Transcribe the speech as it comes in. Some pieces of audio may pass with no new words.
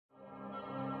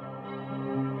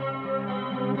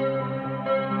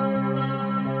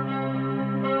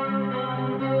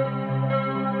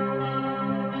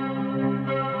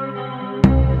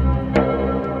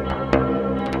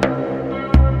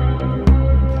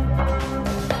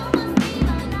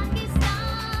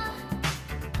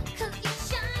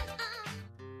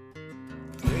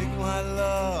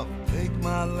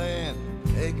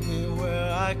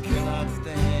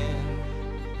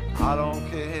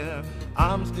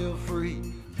still free.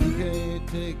 You can't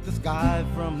take the sky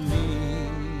from me.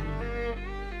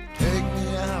 Take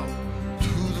me out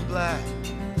to the black.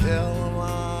 Tell them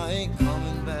I ain't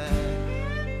coming back.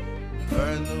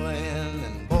 Burn the land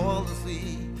and boil the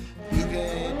sea. You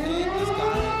can't take the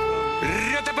sky from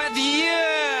me. Рота,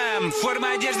 подъем!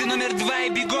 Форма одежды номер 2 и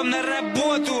бегом на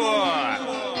работу!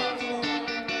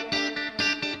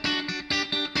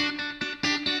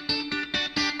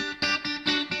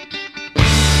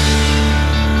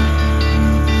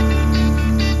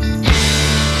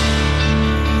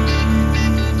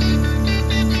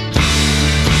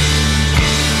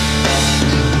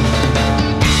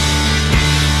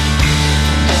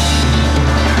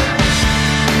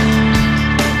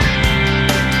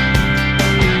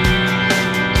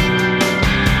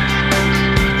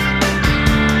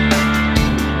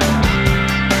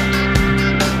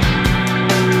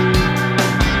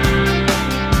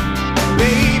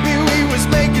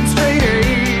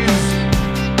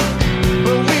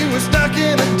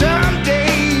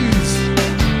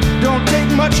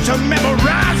 To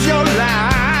memorize your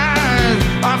lies,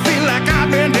 I feel like I've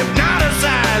been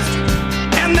hypnotized.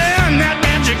 And then that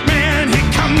magic man, he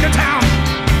come to town.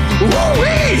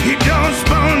 Woo-wee, he done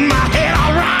spun my head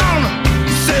all round.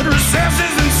 He said recess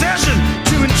is in session,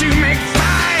 2 and 2 make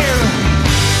 5.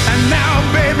 And now,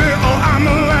 baby, oh, I'm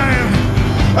alive.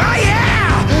 Oh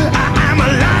yeah, I'm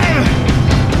alive.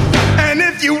 And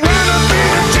if you wanna be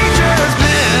the teacher's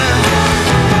man,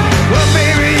 well,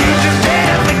 baby, you just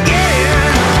have to get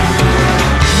it.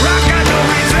 Rock got no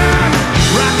reason,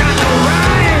 rock got no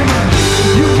rhyme.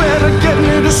 You better get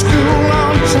me to school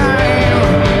on time.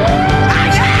 Ah,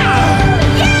 yeah!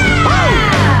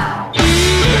 Yeah!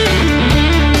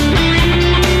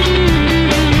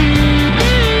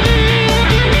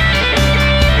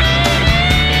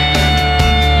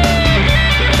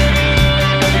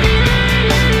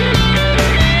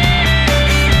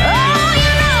 Oh,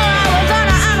 you know I was on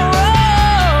a roll.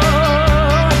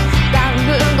 Got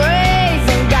good grades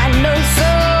and got no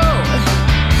soul.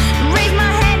 Raise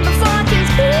my hand before I can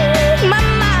speak my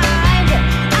mind.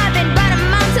 I've been bottom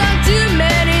mountain too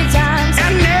many times.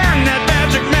 And then that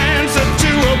magic man said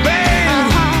to obey.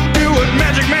 Do what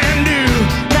magic man do,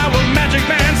 now what magic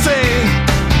man say.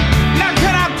 Now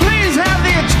can I please have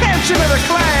the attention of the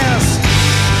class?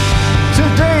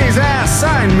 Today's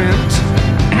assignment.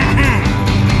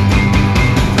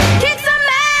 Kick some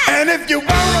ass! And if you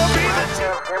wanna be the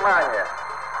Внимание!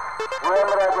 Всем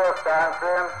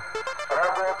радиостанциям,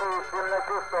 работающим на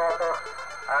частотах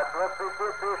от 20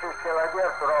 тысяч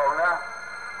килогерц ровно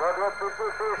до 20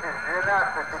 тысяч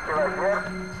 12 килогерц,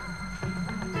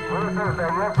 вы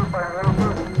создаете помехи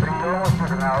приему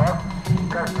сигналов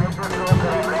космического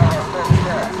корабля «Восток-5».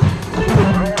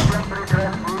 Просим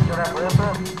прекратить работу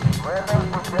в этом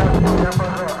участке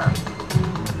диапазона.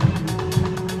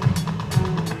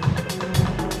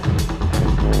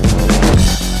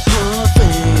 Her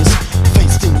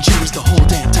face didn't change the whole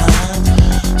damn time.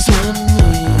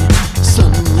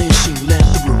 Suddenly she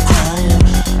left the room crying.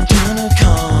 Turn the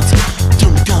cards,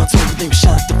 hoping they were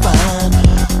shot to find.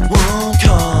 One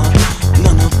card,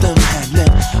 none of them had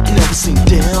left. I never seen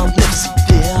down, never seen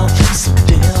down, never seen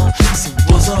down. So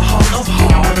was a heart of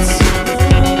hearts.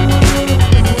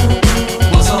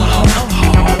 Was a heart of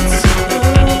hearts.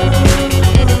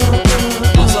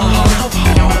 Was a heart of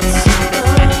hearts.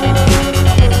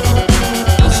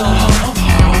 Was a heart of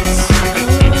hearts.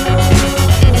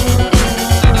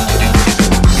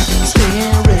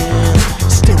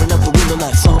 Staring out the window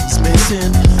like something's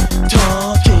missing.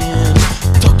 Talking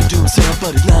to himself,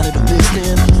 but he's not even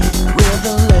listening. Read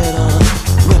the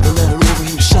letter over,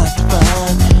 he was shocked to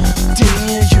find.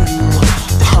 Dear you,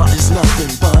 the heart is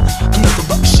nothing but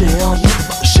a shell, nothing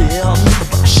but a shell, nothing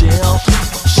but a shell.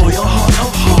 For your heart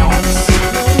of hearts.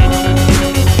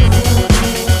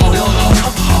 For your heart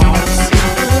of hearts.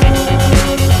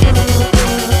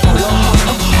 For your heart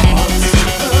of hearts.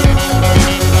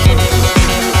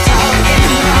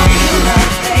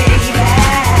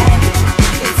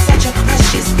 It's such a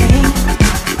precious thing.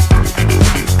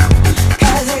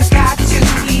 'Cause it's got to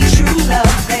be true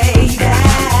love, baby.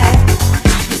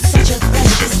 It's such a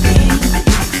precious thing.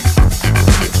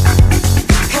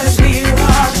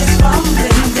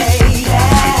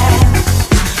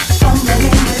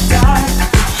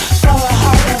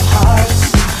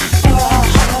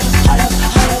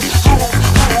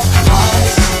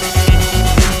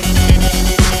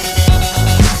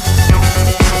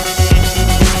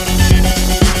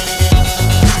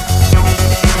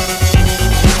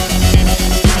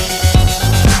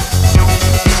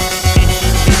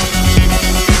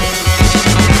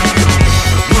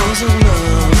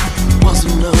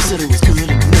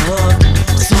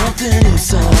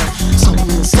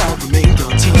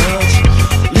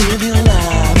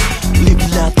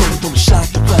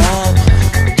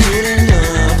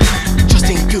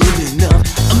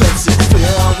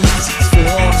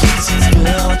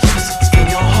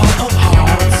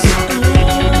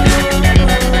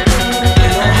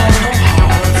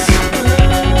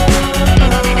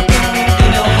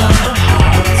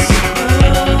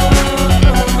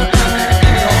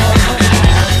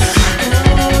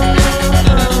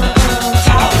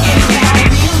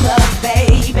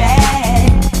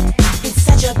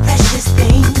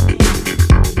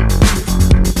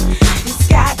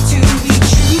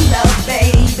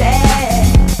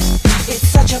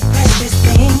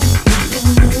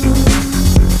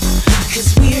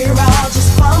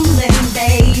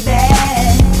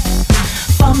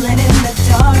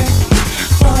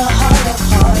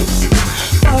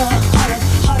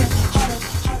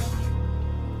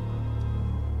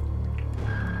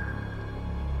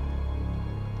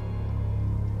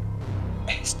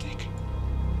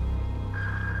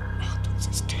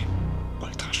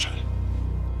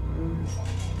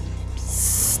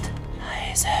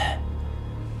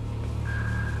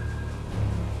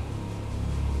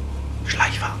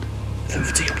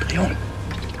 50 op Leon.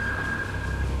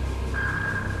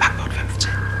 Backbord 15.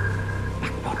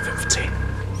 Backbord 15.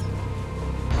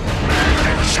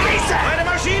 Scheiße! Meine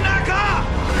Maschinenacker!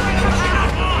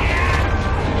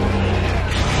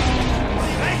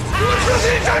 Du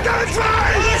siehst ja ganz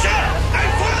falsch! Ein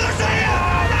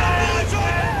Feuersteher!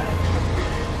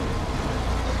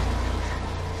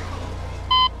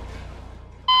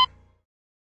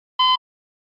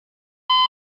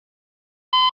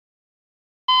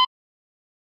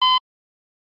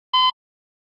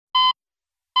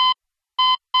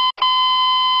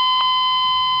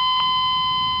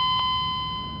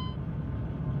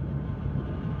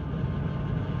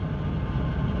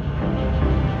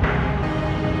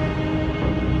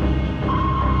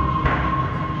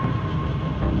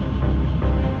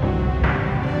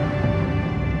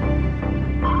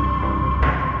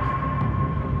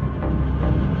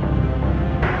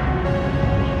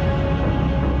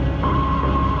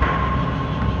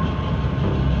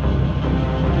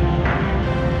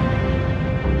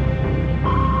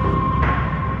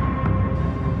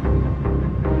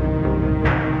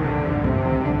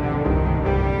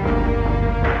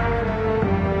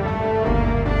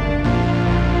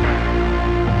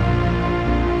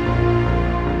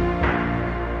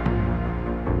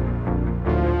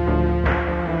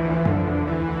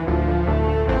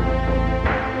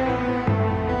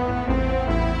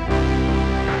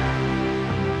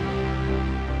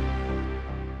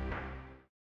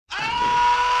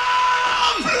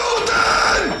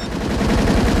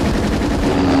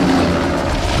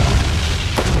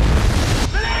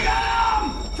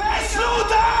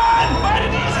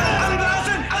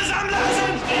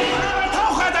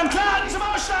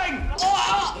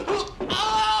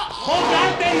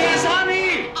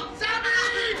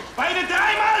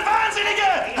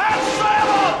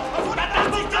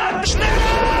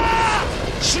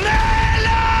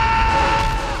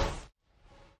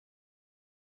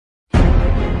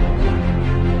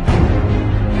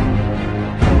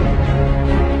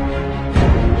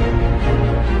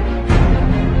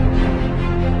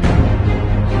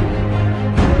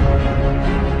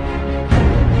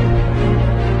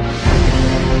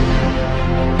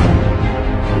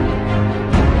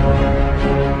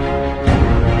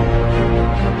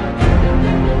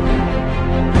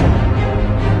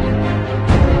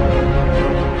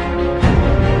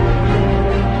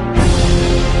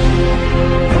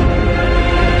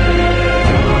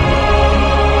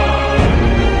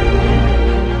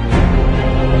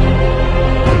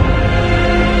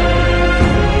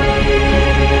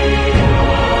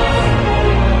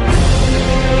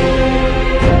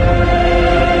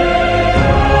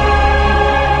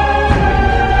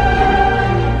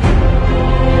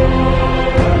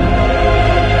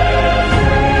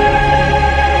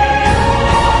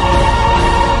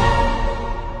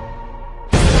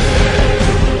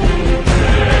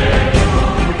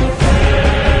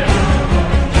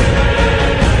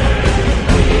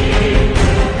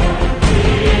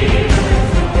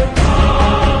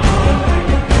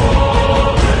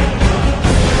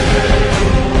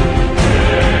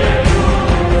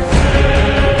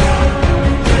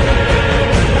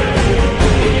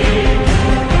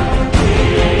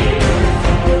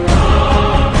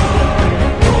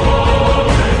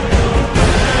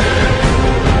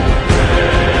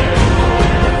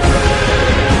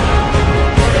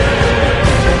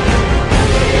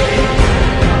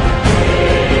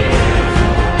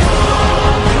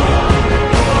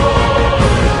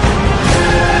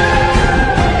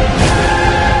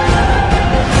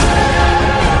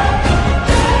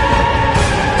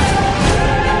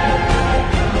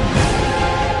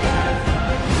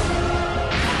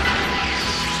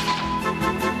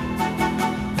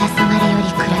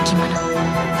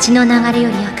血の流れよ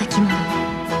り赤きもの、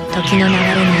時の流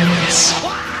れの命。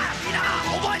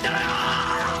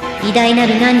偉大な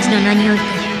る汝の名において、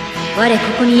我こ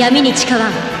こに闇に誓わ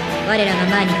ん。我らが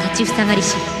前に立ちふさがり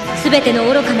し、すべての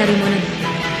愚かなる者に、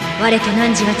我と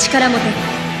汝が力もて、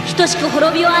等しく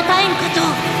滅びを与えんことを。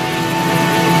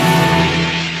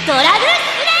ドラグ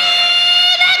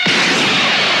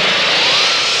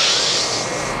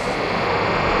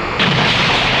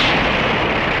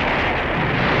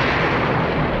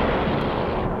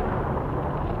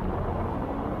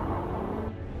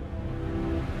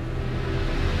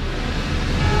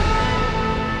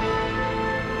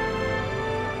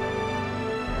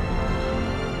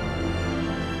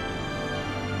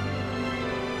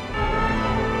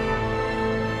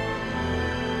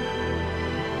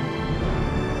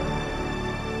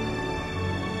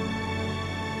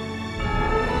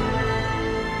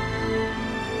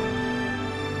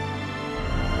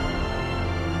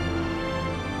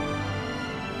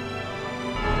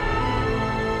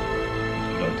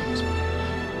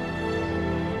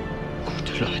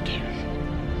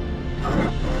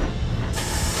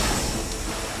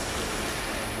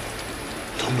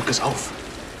es auf.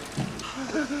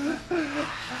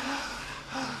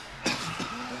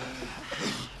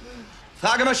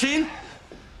 Fragemaschinen?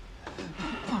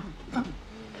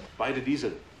 Beide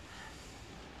Diesel.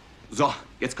 So,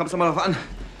 jetzt kommt's nochmal drauf an.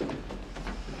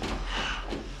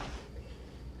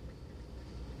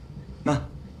 Na?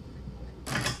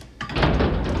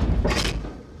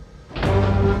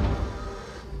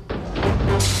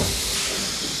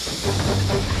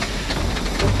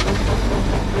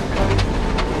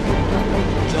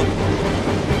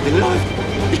 Der läuft!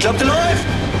 Ich glaub, der läuft!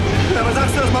 Aber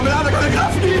sagst du, dass Marmelade keine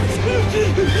Kraft gibt? Er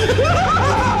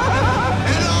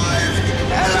läuft!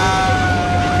 Er läuft!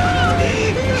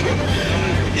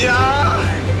 Ja!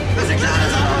 Das ist klar,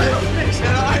 dass er läuft!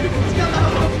 Er läuft!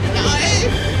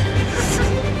 Nein!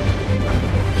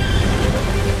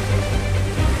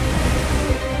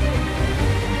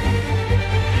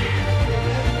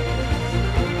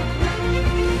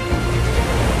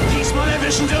 Diesmal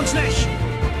erwischen sie uns nicht!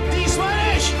 Diesmal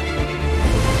nicht!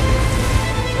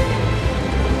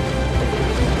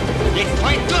 Jetzt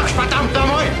heut durch, verdammt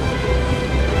nochmal!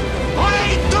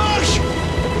 Heut durch!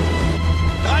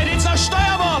 3 Dienstler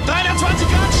Steuerbord! 320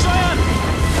 Grad steuern!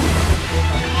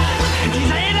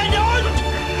 Dieser elende Hund!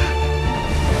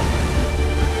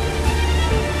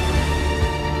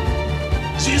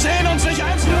 Sie sehen uns nicht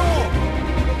als Büro!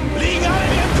 Liegen alle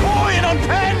in ihren Kojen und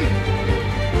pennen!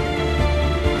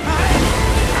 Nein!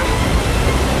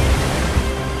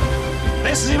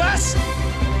 Wissen Sie was?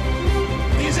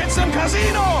 Die sitzen im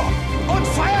Casino und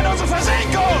feiern unsere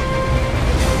Versenkung!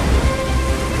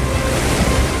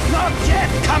 Not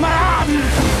yet, Kameraden!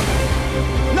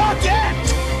 Not yet!